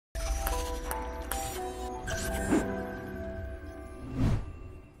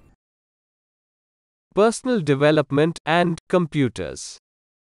personal development, and computers.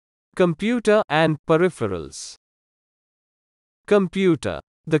 Computer and peripherals. Computer.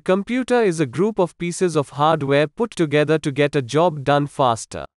 The computer is a group of pieces of hardware put together to get a job done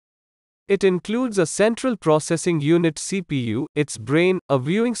faster. It includes a central processing unit CPU, its brain, a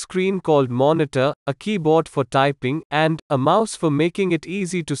viewing screen called monitor, a keyboard for typing, and a mouse for making it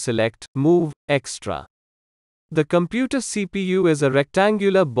easy to select, move, etc. The computer CPU is a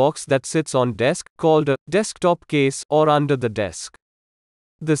rectangular box that sits on desk, called a desktop case, or under the desk.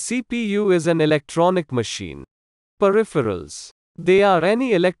 The CPU is an electronic machine. Peripherals. They are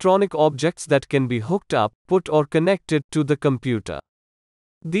any electronic objects that can be hooked up, put or connected to the computer.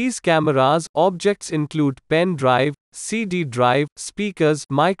 These cameras objects include pen drive, CD drive, speakers,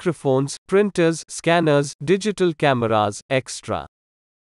 microphones, printers, scanners, digital cameras, etc.